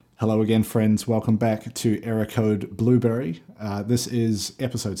Hello again, friends. Welcome back to Error Code Blueberry. This is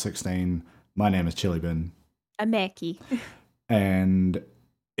episode 16. My name is Chilibin, A Mackie. and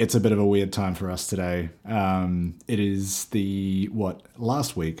it's a bit of a weird time for us today. It is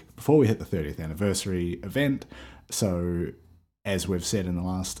last week, before we hit the 30th anniversary event. So, as we've said in the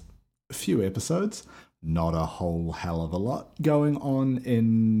last few episodes, not a whole hell of a lot going on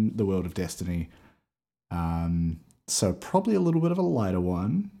in the world of Destiny. So, probably a little bit of a lighter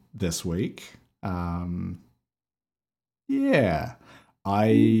one this week. Yeah,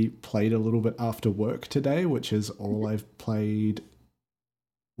 I played a little bit after work today, which is all I've played,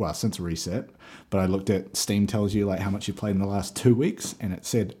 well, since reset. But I looked at Steam tells you like how much you played in the last 2 weeks, and it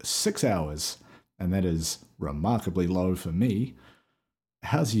said 6 hours, and that is remarkably low for me.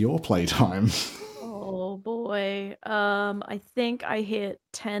 How's your playtime? Oh boy. I think I hit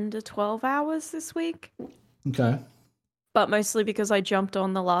 10 to 12 hours this week, Okay. but mostly because I jumped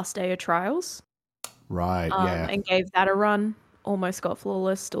on the last day of trials, Right, yeah, and gave that a run. Almost got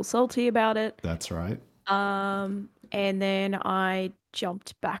flawless, still salty about it. that's right. And then I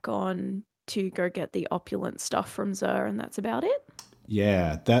jumped back on to go get the opulent stuff from Zer, and that's about it.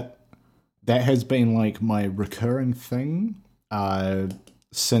 Yeah, that has been like my recurring thing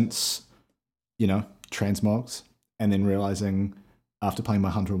since transmogs, and then realizing after playing my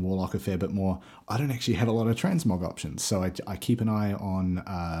Hunter and Warlock a fair bit more, I don't actually have a lot of transmog options. So I keep an eye on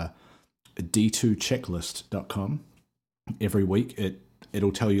d2checklist.com every week.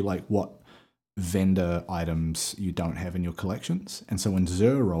 It'll tell you like what vendor items you don't have in your collections. And so when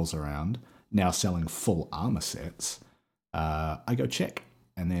Xur rolls around, now selling full armor sets, I go check.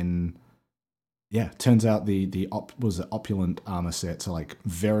 And then yeah, turns out the opulent armor sets are like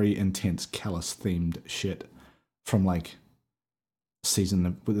very intense Callus themed shit from like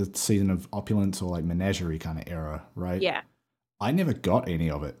the season of opulence or like menagerie kind of era, right? Yeah. I never got any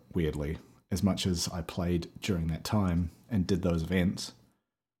of it, weirdly, as much as I played during that time and did those events.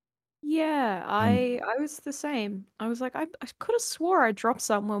 Yeah, And I was the same. I was like, I could have swore I dropped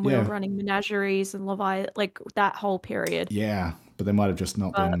some when we were yeah, running menageries and Levi, like that whole period. yeah, but they might have just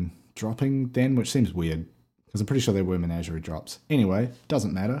not But been dropping then, which seems weird because I'm pretty sure there were menagerie drops. Anyway,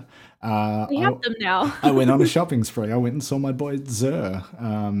 doesn't matter. we I have them now. I went on a shopping spree. I went and saw my boy Zer.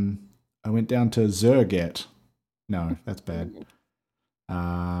 I went down to Zerget. No, that's bad.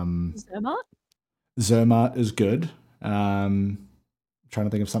 Zermatt? Zermatt is good. Trying to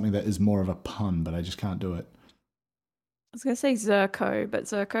think of something that is more of a pun, but I just can't do it. I was gonna say Zerko, but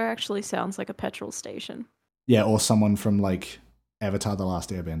Zerko actually sounds like a petrol station. Yeah, or someone from like Avatar: The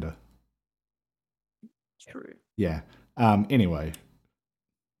Last Airbender. True. Yeah. Anyway,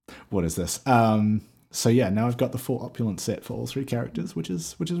 what is this? So yeah, now I've got the full opulent set for all three characters, which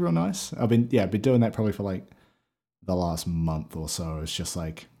is real nice. Been doing that probably for like the last month or so. It's just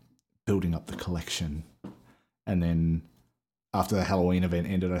like building up the collection, and then after the Halloween event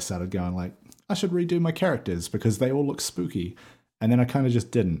ended, I started going like, I should redo my characters because they all look spooky, and then I kind of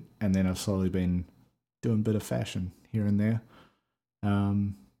just didn't, and then I've slowly been doing a bit of fashion here and there.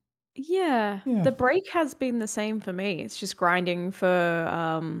 Yeah, Yeah. the break has been the same for me. It's just grinding for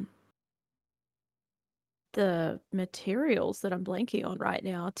the materials that I'm blanking on right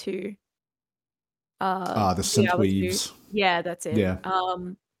now to The be synth able to. weaves. Yeah, that's it. Yeah.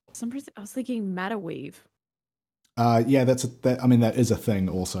 For some reason I was thinking matter weave. Yeah, that is a thing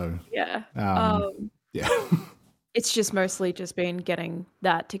also. Yeah. Um, yeah. It's just mostly just been getting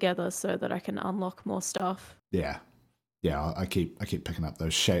that together so that I can unlock more stuff. Yeah. Yeah, I keep picking up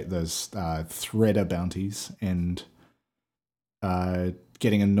those threader bounties and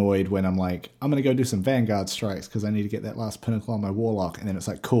getting annoyed when I'm like, I'm gonna go do some Vanguard strikes because I need to get that last pinnacle on my Warlock, and then it's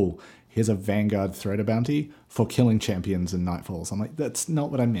like, cool, here's a Vanguard threader bounty for killing champions and Nightfalls. I'm like, that's not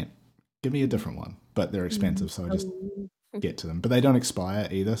what I meant. Give me a different one. But they're expensive, so I just Oh. get to them. But they don't expire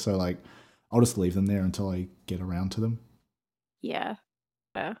either, so like I'll just leave them there until I get around to them. Yeah.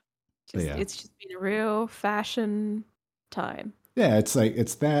 Yeah. But yeah. It's just been a real fashion time. Yeah, it's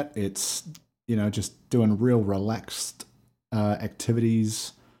just doing real relaxed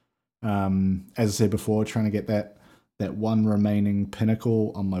activities. As I said before, trying to get that one remaining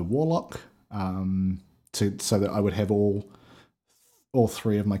pinnacle on my Warlock, so that I would have all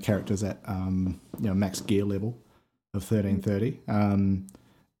three of my characters at max gear level of 1330.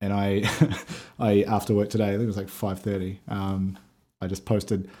 And I I after work today, I think it was like 5:30. I just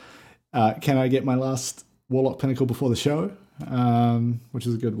posted, can I get my last Warlock pinnacle before the show? Which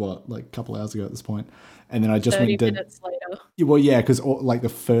is a good like couple hours ago at this point. And then I just 30 went and did. minutes later. Well, yeah, because like the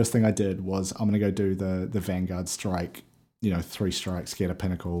first thing I did was I'm gonna go do the Vanguard strike. 3 strikes, get a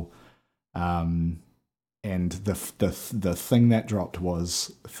pinnacle. and the thing that dropped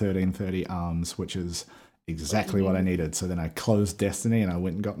was 1330 arms, which is exactly what I needed. So then I closed Destiny and I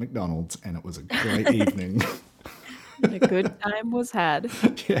went and got McDonald's, and it was a great evening. A good time was had.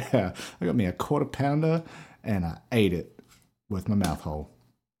 Yeah, I got me a quarter pounder and I ate it with my mouth hole.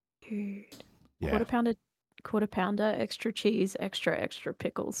 Dude. Yeah. Quarter pounder, extra cheese, extra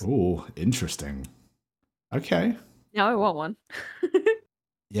pickles. Ooh, interesting. Okay. Now I want one.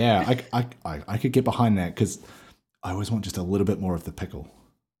 Yeah, I could get behind that because I always want just a little bit more of the pickle.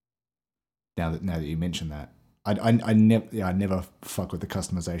 Now that you mention that, I never fuck with the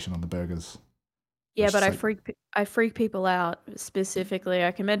customization on the burgers. Yeah, It's but just I freak people out specifically.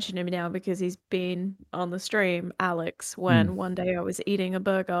 I can mention him now because he's been on the stream, Alex, when one day I was eating a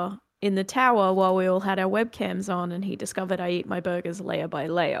burger in the tower while we all had our webcams on, and he discovered I eat my burgers layer by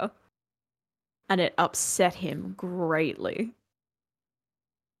layer. And it upset him greatly.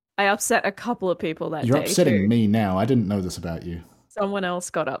 I upset a couple of people that You're day upsetting too. me now. I didn't know this about you. Someone else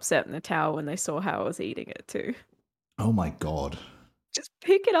got upset in the tower when they saw how I was eating it too. Oh my god. Just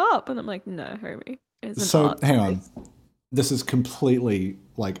pick it up. And I'm like, no, homie. So hang on. This is completely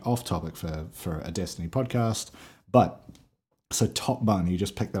like off topic for a Destiny podcast, but so top bun, you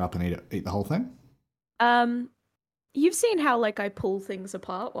just pick that up and eat the whole thing? You've seen how like I pull things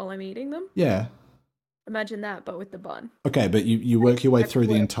apart while I'm eating them? Yeah. Imagine that, but with the bun. Okay, but you work your way through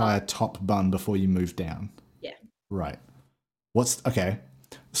the entire top bun before you move down. Yeah. Right. Okay.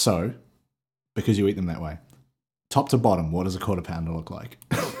 So, because you eat them that way, top to bottom, what does a quarter pounder look like?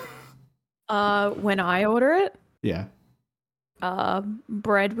 When I order it, Yeah.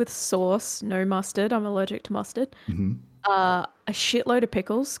 bread with sauce, no mustard. I'm allergic to mustard. Mm-hmm. A shitload of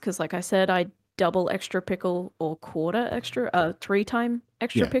pickles, because like I said, I double extra pickle or quarter extra, 3-time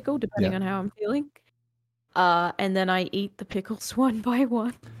extra pickle, depending on how I'm feeling. And then I eat the pickles one by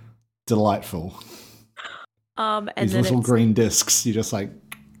one. Delightful. And these then little green discs, you just like.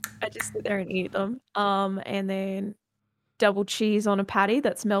 I just sit there and eat them. And then double cheese on a patty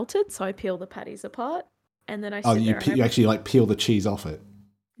that's melted, so I peel the patties apart, and then I sit there. You actually like peel the cheese off it.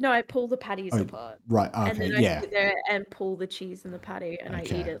 No, I pull the patties apart. Right. Okay. And then I sit there and pull the cheese in the patty, and I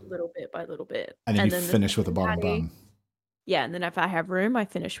eat it little bit by little bit. And then you finish with the bottom bun. Yeah, and then if I have room, I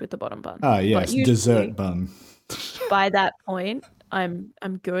finish with the bottom bun. Oh yes, dessert bun. By that point, I'm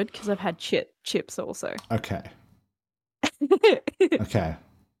good because I've had chips also. Okay. Okay.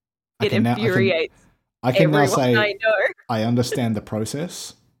 It infuriates. I can now say I understand the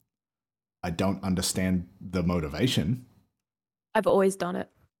process. I don't understand the motivation. I've always done it.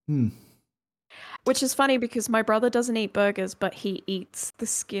 Which is funny because my brother doesn't eat burgers, but he eats the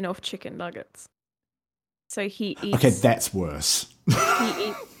skin off chicken nuggets. So he eats. Okay, that's worse.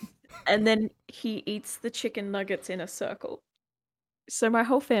 And then he eats the chicken nuggets in a circle. So my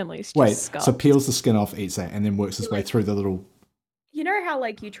whole family's just scarred. So peels the skin off, eats that, and then works his way through the little. You know how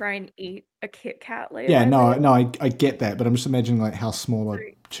like you try and eat a Kit Kat layer? Yeah, I get that, but I'm just imagining like how small a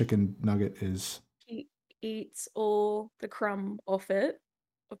chicken nugget is. He eats all the crumb off it,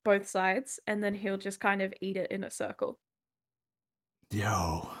 of both sides, and then he'll just kind of eat it in a circle.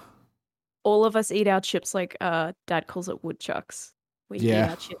 Yo. All of us eat our chips like Dad calls it woodchucks. We eat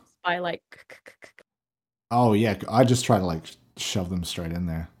our chips by like. Oh yeah, I just try to like shove them straight in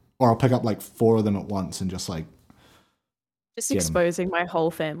there, or I'll pick up like 4 of them at once and just like. Just exposing my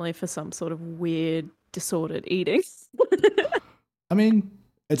whole family for some sort of weird, disordered eating. I mean,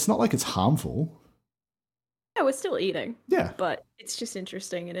 it's not like it's harmful. Yeah, we're still eating. Yeah. But it's just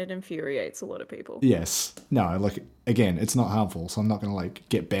interesting and it infuriates a lot of people. Yes. No, like, again, it's not harmful, so I'm not going to, like,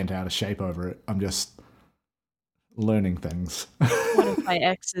 get bent out of shape over it. I'm just learning things. One of my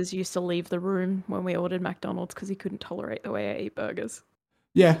exes used to leave the room when we ordered McDonald's because he couldn't tolerate the way I eat burgers.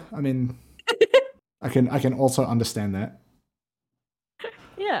 Yeah, I mean, I can also understand that.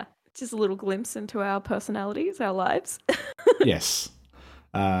 Yeah, just a little glimpse into our personalities, our lives. Yes.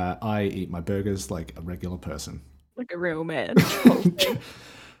 I eat my burgers like a regular person. Like a real man.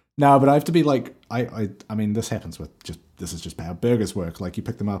 No, but I have to be like, I mean, this happens with this is just how burgers work. Like you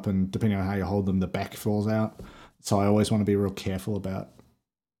pick them up and depending on how you hold them, the back falls out. So I always want to be real careful about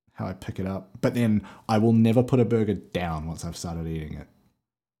how I pick it up. But then I will never put a burger down once I've started eating it.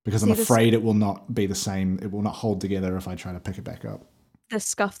 Because I'm afraid it will not be the same. It will not hold together if I try to pick it back up. The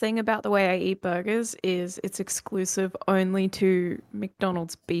scuff thing about the way I eat burgers is it's exclusive only to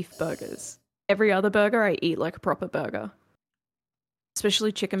McDonald's beef burgers. Every other burger I eat like a proper burger.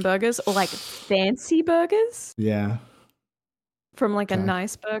 Especially chicken burgers or like fancy burgers. Yeah. From like a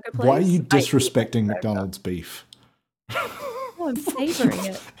nice burger place. Why are you disrespecting McDonald's beef? Oh, I'm savoring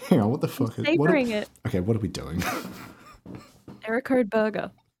it. Hang on, what the fuck? Savoring it. Okay, what are we doing? Error code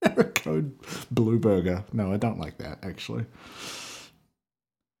burger. Error code blue burger. No, I don't like that, actually.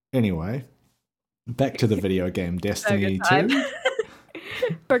 Anyway, back to the video game Burger Destiny time. 2.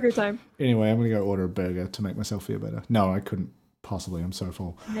 Burger time. Anyway, I'm going to go order a burger to make myself feel better. No, I couldn't possibly. I'm so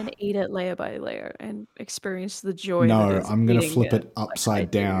full. And then eat it layer by layer and experience the joy that No, is I'm going to eating flip it like I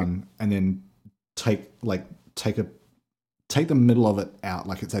upside do. down and then take the middle of it out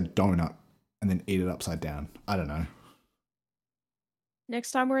like it's a donut and then eat it upside down. I don't know.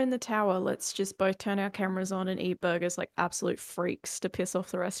 Next time we're in the tower, let's just both turn our cameras on and eat burgers like absolute freaks to piss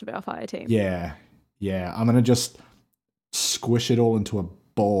off the rest of our fire team. Yeah. Yeah. I'm going to just squish it all into a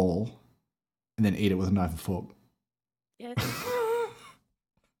ball and then eat it with a knife and fork. Yeah.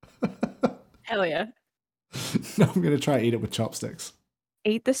 Hell yeah. No, I'm going to try eat it with chopsticks.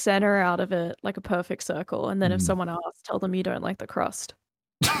 Eat the center out of it like a perfect circle, and then if someone asks, tell them you don't like the crust.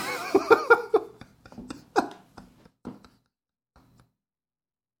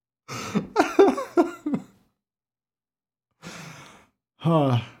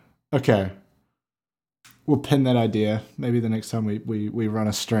 Okay. We'll pin that idea. Maybe the next time we run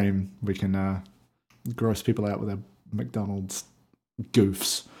a stream, we can gross people out with our McDonald's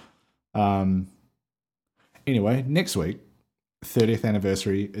goofs. Anyway, next week, 30th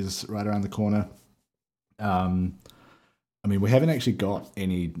anniversary is right around the corner. I mean, we haven't actually got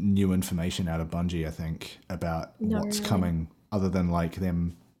any new information out of Bungie, I think, about what's coming, other than like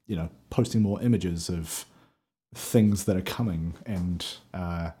them, posting more images of things that are coming. And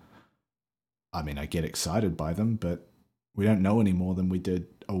I mean, I get excited by them, but we don't know any more than we did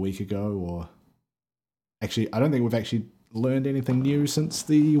a week ago. Or actually, I don't think we've actually learned anything new since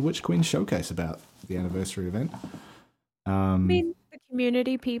the Witch Queen showcase about the anniversary event. I mean, the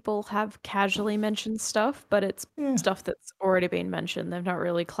community people have casually mentioned stuff, but it's stuff that's already been mentioned. They've not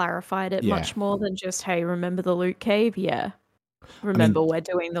really clarified it much more than just, hey, remember the loot cave? Yeah. Remember, we're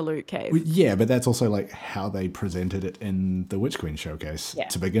doing the loot cave. Yeah, but that's also like how they presented it in the Witch Queen showcase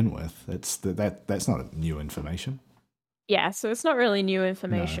to begin with. That's not new information. Yeah, so it's not really new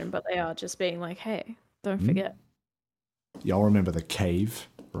information, but they are just being like, hey, don't forget. Y'all remember the cave,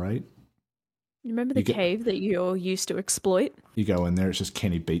 right? You remember the cave that you all used to exploit? You go in there, it's just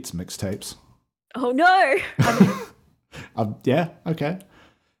Kenny Beats mixtapes. Oh no! Yeah, okay.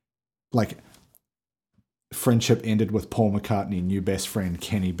 Like, friendship ended with Paul McCartney, new best friend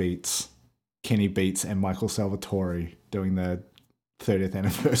Kenny Beats and Michael Salvatore doing the 30th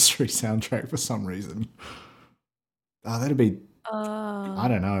anniversary soundtrack for some reason. Oh, that'd be I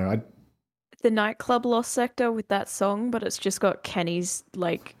don't know. The nightclub Lost Sector with that song, but it's just got Kenny's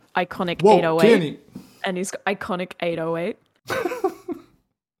like iconic Whoa, 808 Kenny. And he's got iconic 808.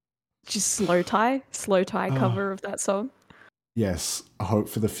 Just slow tie cover of that song. Yes, a hope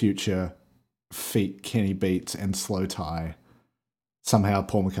for the future. Feat Kenny Beats and Slow Tie. Somehow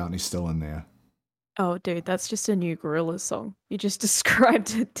Paul McCartney's still in there. Oh, dude, that's just a new Gorillaz song. You just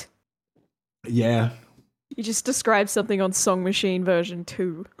described it. Yeah. You just described something on Song Machine version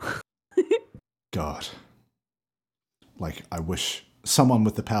 2. God. Like, I wish someone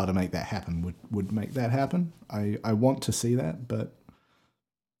with the power to make that happen would make that happen. I want to see that, but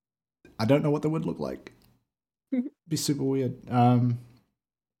I don't know what that would look like. It'd be super weird.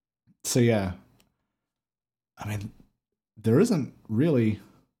 So yeah. I mean, there isn't really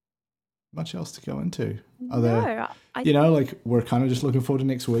much else to go into. Like we're kind of just looking forward to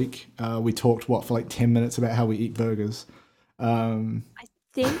next week. We talked for like 10 minutes about how we eat burgers. I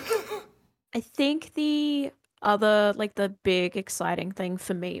think the other, like the big exciting thing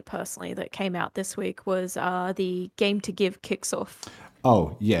for me personally that came out this week was the Game to Give kicks off.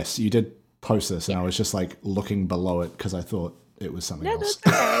 Oh, yes, you did post this, and I was just like looking below it because I thought it was something else.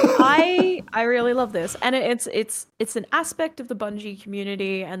 That's okay. I really love this, and it's an aspect of the Bungie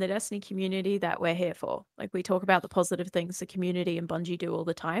community and the Destiny community that we're here for. Like, we talk about the positive things the community and Bungie do all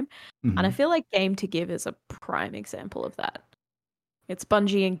the time, and I feel like Game to Give is a prime example of that. It's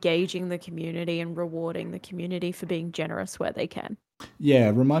Bungie engaging the community and rewarding the community for being generous where they can.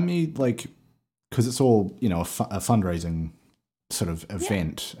 Yeah, remind me, like, because it's all, a fundraising sort of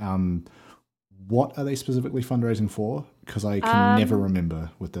event. What are they specifically fundraising for? Because I can never remember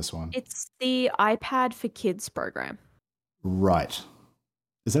with this one. It's the iPad for Kids program. Right.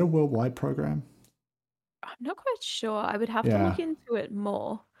 Is that a worldwide program? I'm not quite sure. I would have to look into it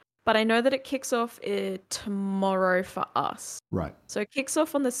more. But I know that it kicks off tomorrow for us. Right. So it kicks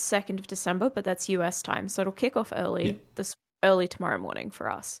off on the 2nd of December, but that's US time. So it'll kick off early tomorrow morning for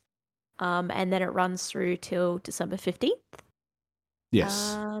us. And then it runs through till December 15th.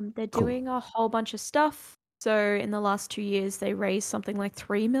 Yes. They're doing a whole bunch of stuff. So in the last 2 years, they raised something like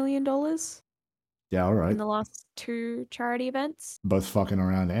 $3 million. Yeah, all in right. the last 2 charity events. Both fucking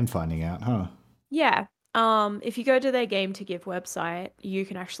around and finding out, huh? Yeah. If you go to their Game to Give website, you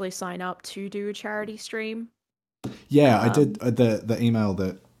can actually sign up to do a charity stream. Yeah, I did Um, the email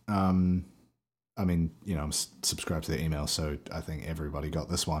that I mean, I'm subscribed to the email, so I think everybody got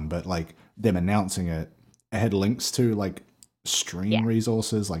this one. But like them announcing it, it had links to like yeah. stream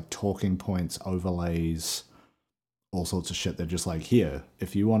resources, like talking points, overlays, all sorts of shit. They're just like, here,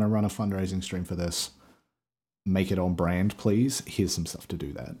 if you want to run a fundraising stream for this, make it on brand, please. Here's some stuff to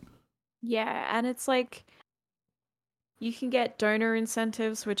do that. Yeah, and it's like you can get donor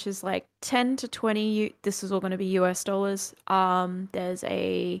incentives, which is like 10 to 20. This is all going to be US dollars. There's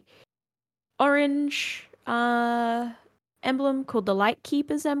a orange emblem called the Light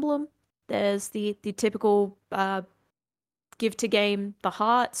Keepers emblem. There's the typical give to game the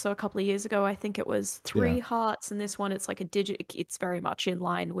heart. So a couple of years ago, I think it was Yeah. 3 hearts, and this one it's like a digit. It's very much in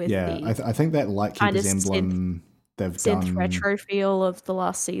line with Yeah, the I think that kind of Lightkeeper's emblem they've synth done. retro feel of the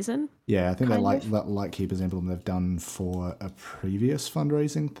last season. Yeah, I think Kind of. that Lightkeeper's emblem they've done for a previous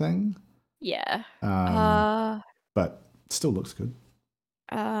fundraising thing. Yeah. Um, but still looks good.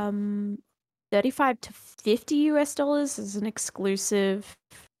 35 to 50 US dollars is an exclusive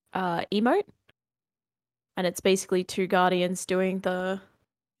emote. And it's basically 2 guardians doing the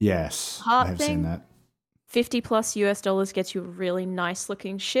Yes, I heart have thing. seen that. 50 plus US dollars gets you a really nice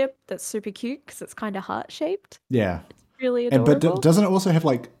looking ship that's super cute because it's kind of heart shaped. Yeah, It's really and adorable. but doesn't it also have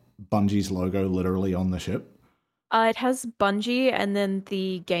like Bungie's logo literally on the ship? It has Bungie and then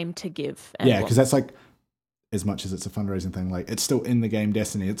the Game to Give Yeah, emblem. because that's like, as much as it's a fundraising thing, like it's still in the game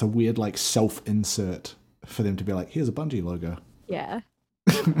Destiny. It's a weird like self insert for them to be like, here's a Bungie logo. Yeah.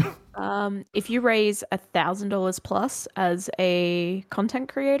 If you raise $1,000 plus as a content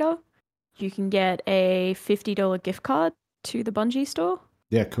creator, you can get a $50 gift card to the Bungie store.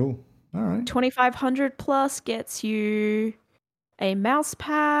 Yeah, cool. All right. 2,500 plus gets you a mouse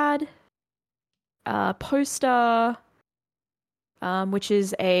pad, a poster, which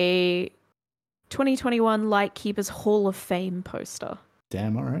is a 2021 Lightkeepers Hall of Fame poster,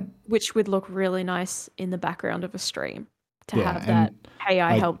 Damn, all right. which would look really nice in the background of a stream to Yeah, have and that. Hey,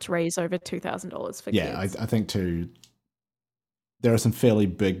 I helped raise over $2,000 for kids. I think too, there are some fairly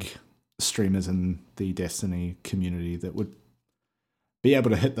big streamers in the Destiny community that would be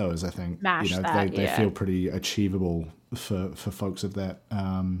able to hit those. I think they feel pretty achievable for folks of that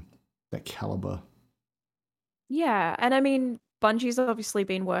that caliber. Yeah, and I mean, Bungie's obviously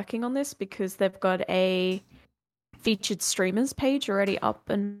been working on this because they've got a featured streamers page already up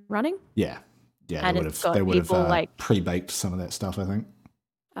and running. Yeah, and they would have like pre-baked some of that stuff, I think.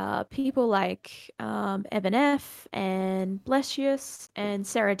 People like Evan F and Blessius and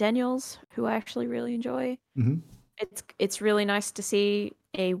Sarah Daniels, who I actually really enjoy. Mm-hmm. It's really nice to see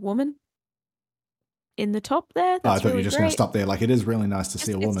a woman in the top there. That's I thought really you were just going to stop there. Like, it is really nice to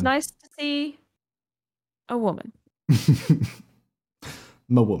see a woman. It's nice to see a woman.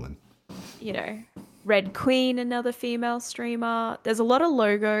 My woman. Red Queen, another female streamer. There's a lot of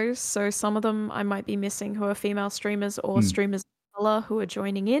logos, so some of them I might be missing who are female streamers or streamers of color who are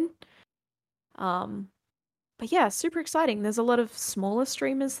joining in. But yeah, super exciting. There's a lot of smaller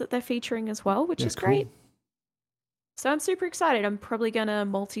streamers that they're featuring as well, which is great. So I'm super excited. I'm probably gonna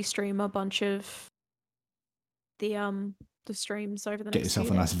multi-stream a bunch of the streams over the next. Get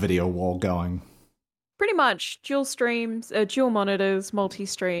yourself a nice video wall going. Pretty much dual streams, dual monitors,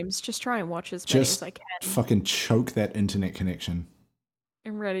 multi-streams. Just try and watch as many as I can. Fucking choke that internet connection.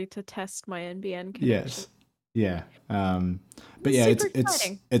 I'm ready to test my NBN connection. Yes. Yeah. But yeah,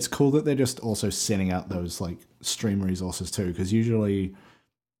 it's cool that they're just also sending out those like stream resources too, because usually,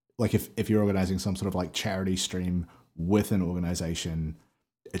 like if you're organizing some sort of like charity stream with an organization,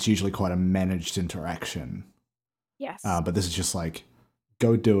 it's usually quite a managed interaction. Yes. But this is just like,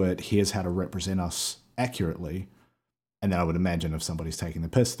 go do it. Here's how to represent us accurately. And then I would imagine if somebody's taking the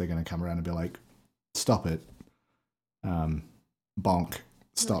piss, they're going to come around and be like, stop it. Bonk.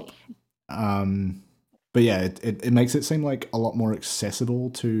 Stop. Right. But yeah, it makes it seem like a lot more accessible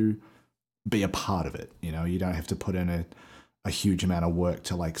to be a part of it. You don't have to put in a huge amount of work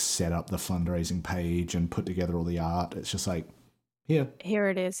to like set up the fundraising page and put together all the art. It's just like, here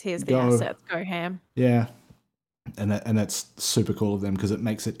it is. Here's the assets. Go ham. Yeah. And that's super cool of them because it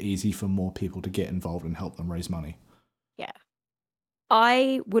makes it easy for more people to get involved and help them raise money. Yeah.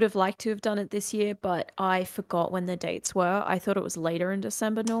 I would have liked to have done it this year, but I forgot when the dates were. I thought it was later in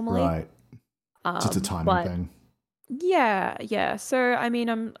December normally. Right. Just a timing thing. Yeah. So I mean,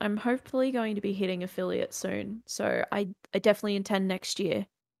 I'm hopefully going to be hitting affiliate soon. So I definitely intend next year.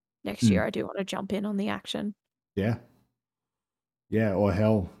 Next year, I do want to jump in on the action. Yeah. Yeah, or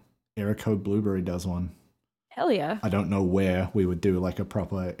hell, Erico Blueberry does one. Hell yeah. I don't know where we would do like a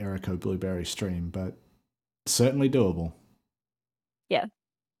proper Erico Blueberry stream, but certainly doable. Yeah.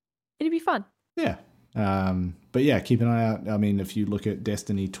 It'd be fun. Yeah. But yeah, keep an eye out. I mean, if you look at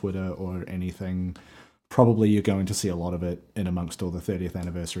Destiny Twitter or anything, probably you're going to see a lot of it in amongst all the 30th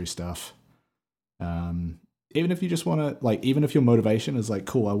anniversary stuff. Even if you just want to, like, even if your motivation is like,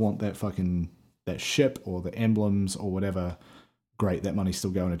 cool, I want that ship or the emblems or whatever, great, that money's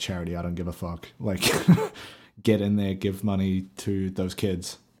still going to charity. I don't give a fuck. Like, get in there, give money to those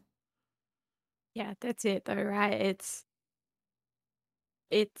kids. Yeah, that's it though, right?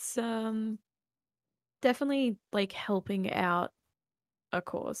 It's definitely like helping out a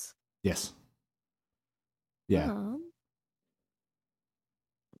cause. Yes. Yeah.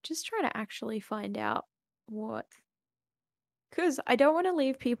 Just trying to actually find out what, because I don't want to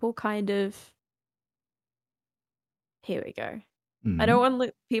leave people kind of. Here we go. I don't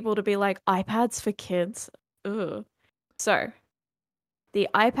want people to be like iPads for kids. Ugh. So, the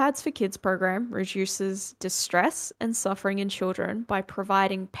iPads for Kids program reduces distress and suffering in children by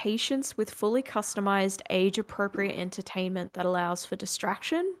providing patients with fully customized, age-appropriate entertainment that allows for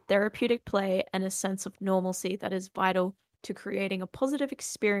distraction, therapeutic play, and a sense of normalcy that is vital to creating a positive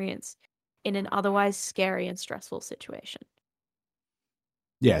experience in an otherwise scary and stressful situation.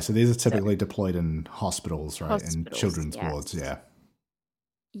 Yeah, so these are typically deployed in hospitals, right? In children's wards, yeah.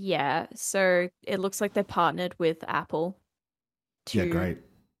 Yeah, so it looks like they're partnered with Apple to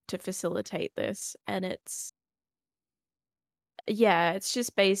facilitate this, and it's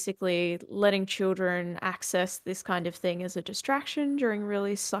just basically letting children access this kind of thing as a distraction during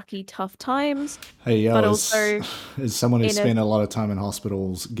really sucky, tough times. Hey, yo, also, as someone who spent a lot of time in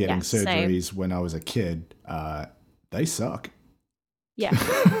hospitals getting surgeries same. when I was a kid, they suck. Yeah.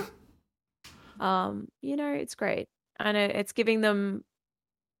 It's great. I know it's giving them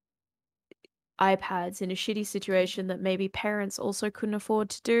iPads in a shitty situation that maybe parents also couldn't afford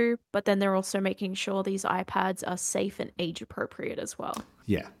to do, but then they're also making sure these iPads are safe and age appropriate as well.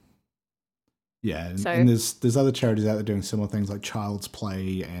 Yeah. Yeah, and there's other charities out there doing similar things like Child's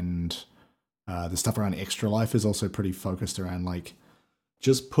Play, and the stuff around Extra Life is also pretty focused around like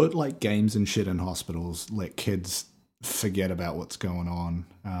just put like games and shit in hospitals, let kids forget about what's going on.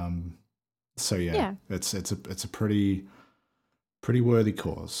 So yeah. It's a pretty worthy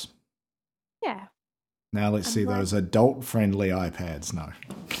cause. Yeah. Now let's see those adult-friendly iPads. No.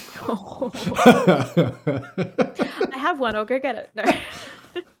 I have one. I'll go get it. No.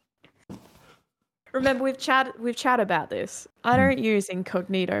 Remember, we've chatted about this. I don't use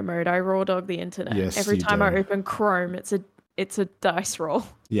incognito mode. I raw dog the internet. Yes, every time do. I open Chrome, it's a dice roll.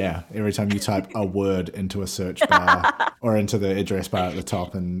 Yeah, every time you type a word into a search bar or into the address bar at the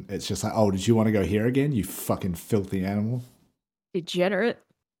top, and it's just like, oh, did you want to go here again, you fucking filthy animal? Degenerate.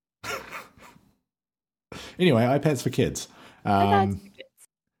 Anyway, iPads for kids.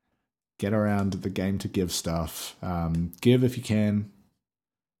 Get around the game to give stuff. Give if you can.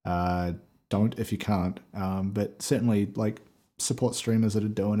 Don't if you can't. But certainly, like, support streamers that are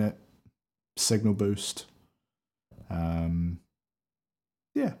doing it. Signal boost. Yeah.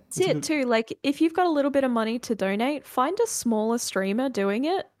 That's it too. Like, if you've got a little bit of money to donate, find a smaller streamer doing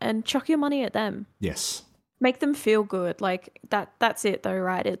it and chuck your money at them. Yes. Make them feel good. Like, that's it though,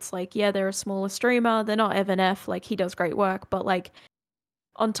 right? It's like, yeah, they're a smaller streamer. They're not Evan F. Like, he does great work, but like,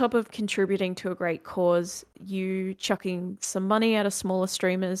 on top of contributing to a great cause, you chucking some money at a smaller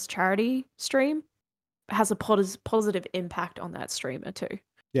streamer's charity stream has a positive impact on that streamer too.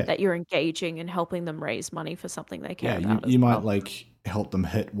 Yeah. That you're engaging and helping them raise money for something they care about. You might like help them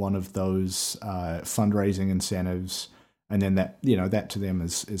hit one of those fundraising incentives, and then that to them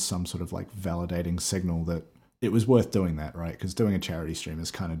is some sort of like validating signal that it was worth doing that, right? Because doing a charity stream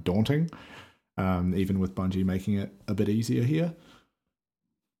is kind of daunting, even with Bungie making it a bit easier here.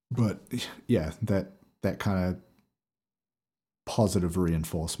 But yeah, that kind of positive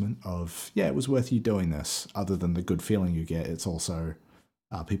reinforcement of, yeah, it was worth you doing this. Other than the good feeling you get, it's also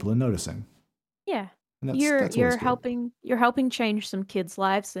people are noticing. Yeah, and you're helping change some kids'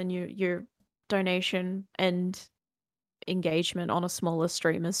 lives, and your donation and engagement on a smaller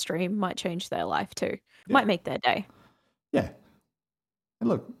streamer's stream might change their life too. Yeah. Might make their day. Yeah, and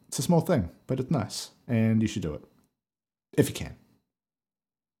look, it's a small thing, but it's nice, and you should do it if you can.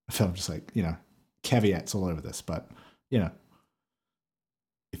 I feel I'm just like, caveats all over this, but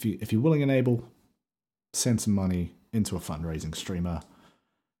if you're willing and able, send some money into a fundraising streamer.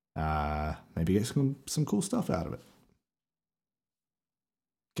 Maybe get some cool stuff out of it.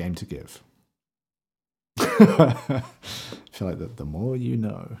 Game to give. I feel like the more you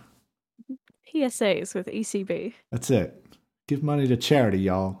know. PSAs with ECB. That's it. Give money to charity,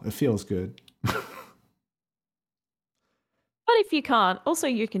 y'all. It feels good. But if you can't, also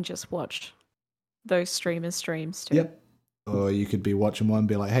you can just watch those streamers' streams too. Yep. Or you could be watching one and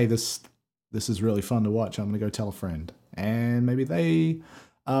be like, hey, this is really fun to watch. I'm going to go tell a friend. And maybe they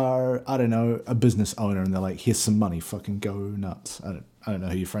are, I don't know, a business owner and they're like, here's some money, fucking go nuts. I don't know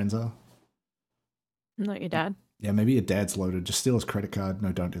who your friends are. Not your dad. Yeah, maybe your dad's loaded. Just steal his credit card.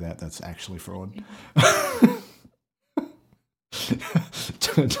 No, don't do that. That's actually fraud.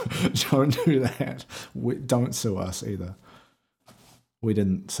 don't do that. Don't sue us either. We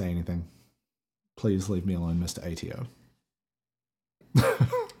didn't say anything. Please leave me alone, Mr. ATO.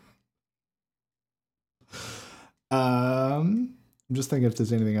 I'm just thinking if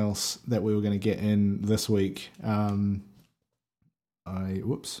there's anything else that we were going to get in this week.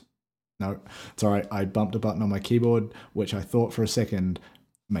 Whoops. No, it's all right. I bumped a button on my keyboard, which I thought for a second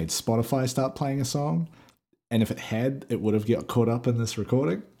made Spotify start playing a song. And if it had, it would have got caught up in this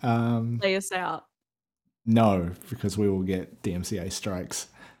recording. Play us out. No, because we will get DMCA strikes.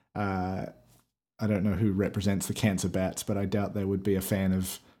 I don't know who represents the Cancer Bats, but I doubt they would be a fan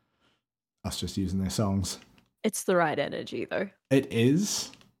of us just using their songs. It's the right energy, though. It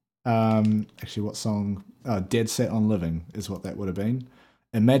is. Actually, what song? Dead Set on Living is what that would have been.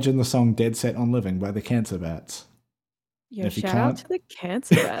 Imagine the song Dead Set on Living by the Cancer Bats. Yeah, shout out to the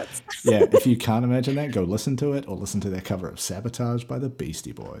Cancer Bats. Yeah, if you can't imagine that, go listen to it or listen to their cover of Sabotage by the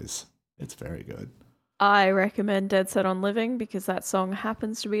Beastie Boys. It's very good. I recommend Dead Set on Living because that song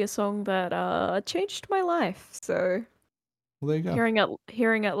happens to be a song that changed my life. So well, there you go.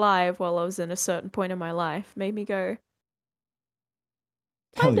 Hearing it live while I was in a certain point in my life made me go,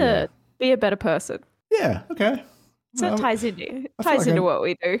 time to be a better person. Yeah, okay. So it ties into what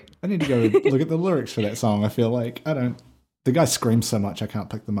we do. I need to go look at the lyrics for that song. I feel like the guy screams so much I can't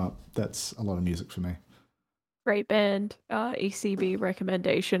pick them up. That's a lot of music for me. Great band, ECB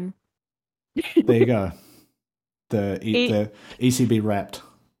recommendation. There you go. The ECB Wrapped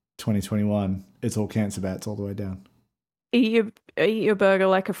 2021. It's all Cancer Bats all the way down. Eat your burger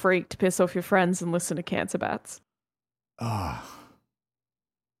like a freak to piss off your friends and listen to Cancer Bats. Ah.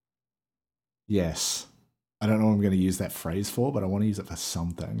 Yes. I don't know what I'm going to use that phrase for, but I want to use it for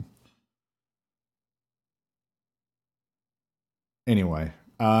something. Anyway,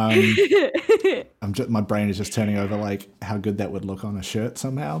 my brain is just turning over like how good that would look on a shirt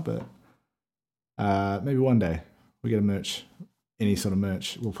somehow, but maybe one day we get any sort of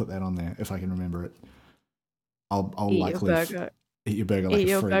merch, we'll put that on there if I can remember it. I'll likely eat your burger like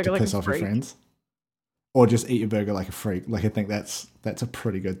a freak to piss off your friends, or just eat your burger like a freak. Like I think that's a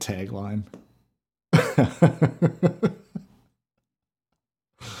pretty good tagline.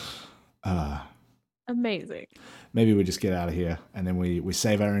 Amazing. Maybe we just get out of here and then we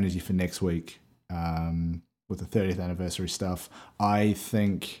save our energy for next week with the 30th anniversary stuff. I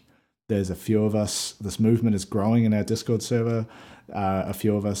think there's a few of us, this movement is growing in our Discord server. A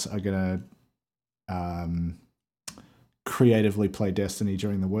few of us are going to creatively play Destiny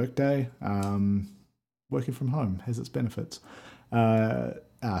during the workday. Working from home has its benefits.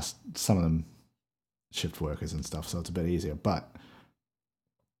 Some of them shift workers and stuff, so it's a bit easier, but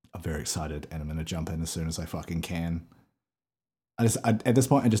I'm very excited and I'm going to jump in as soon as I fucking can. At this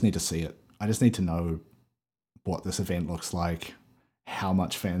point, I just need to see it. I just need to know what this event looks like, how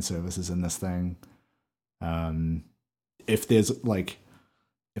much fan service is in this thing. If there's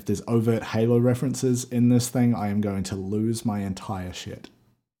overt Halo references in this thing, I am going to lose my entire shit.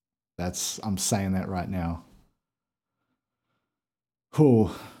 I'm saying that right now.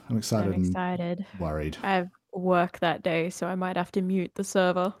 Cool. I'm excited. And worried. I have work that day, so I might have to mute the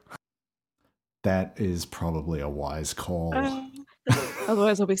server. That is probably a wise call.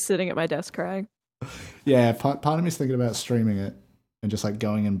 Otherwise, I'll be sitting at my desk crying. Yeah, part of me's thinking about streaming it and just like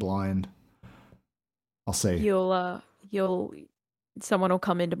going in blind. I'll see. Someone will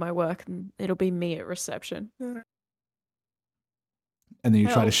come into my work and it'll be me at reception. And then you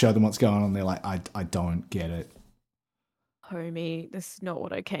try to show them what's going on. They're like, I don't get it. Homie, this is not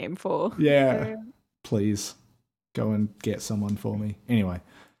what I came for. Yeah. Please go and get someone for me. Anyway,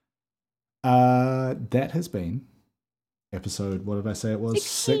 that has been episode, what did I say it was?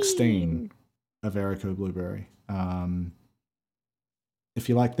 16 of Erico Blueberry. If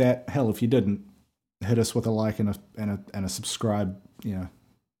you like that, hell, if you didn't, hit us with a like and a subscribe. You know,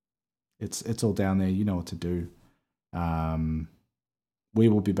 it's all down there. You know what to do. We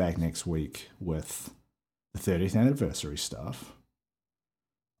will be back next week with the 30th anniversary stuff.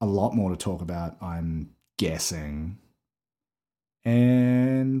 A lot more to talk about, I'm guessing.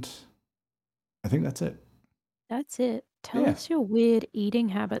 And I think that's it. That's it. Tell Yeah. us your weird eating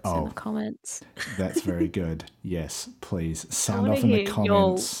habits in the Oh, comments. that's very good. Yes, please I sound want to off in the hear your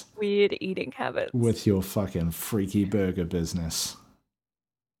comments weird eating habits. with your fucking freaky burger business.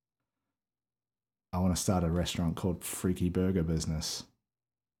 I want to start a restaurant called Freaky Burger Business.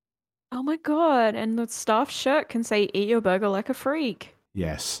 Oh my god, and the staff shirt can say eat your burger like a freak.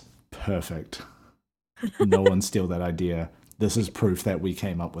 Yes, perfect. No one steal that idea. This is proof that we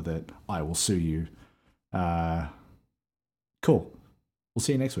came up with it. I will sue you. Cool. We'll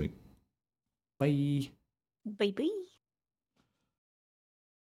see you next week. Bye. Baby.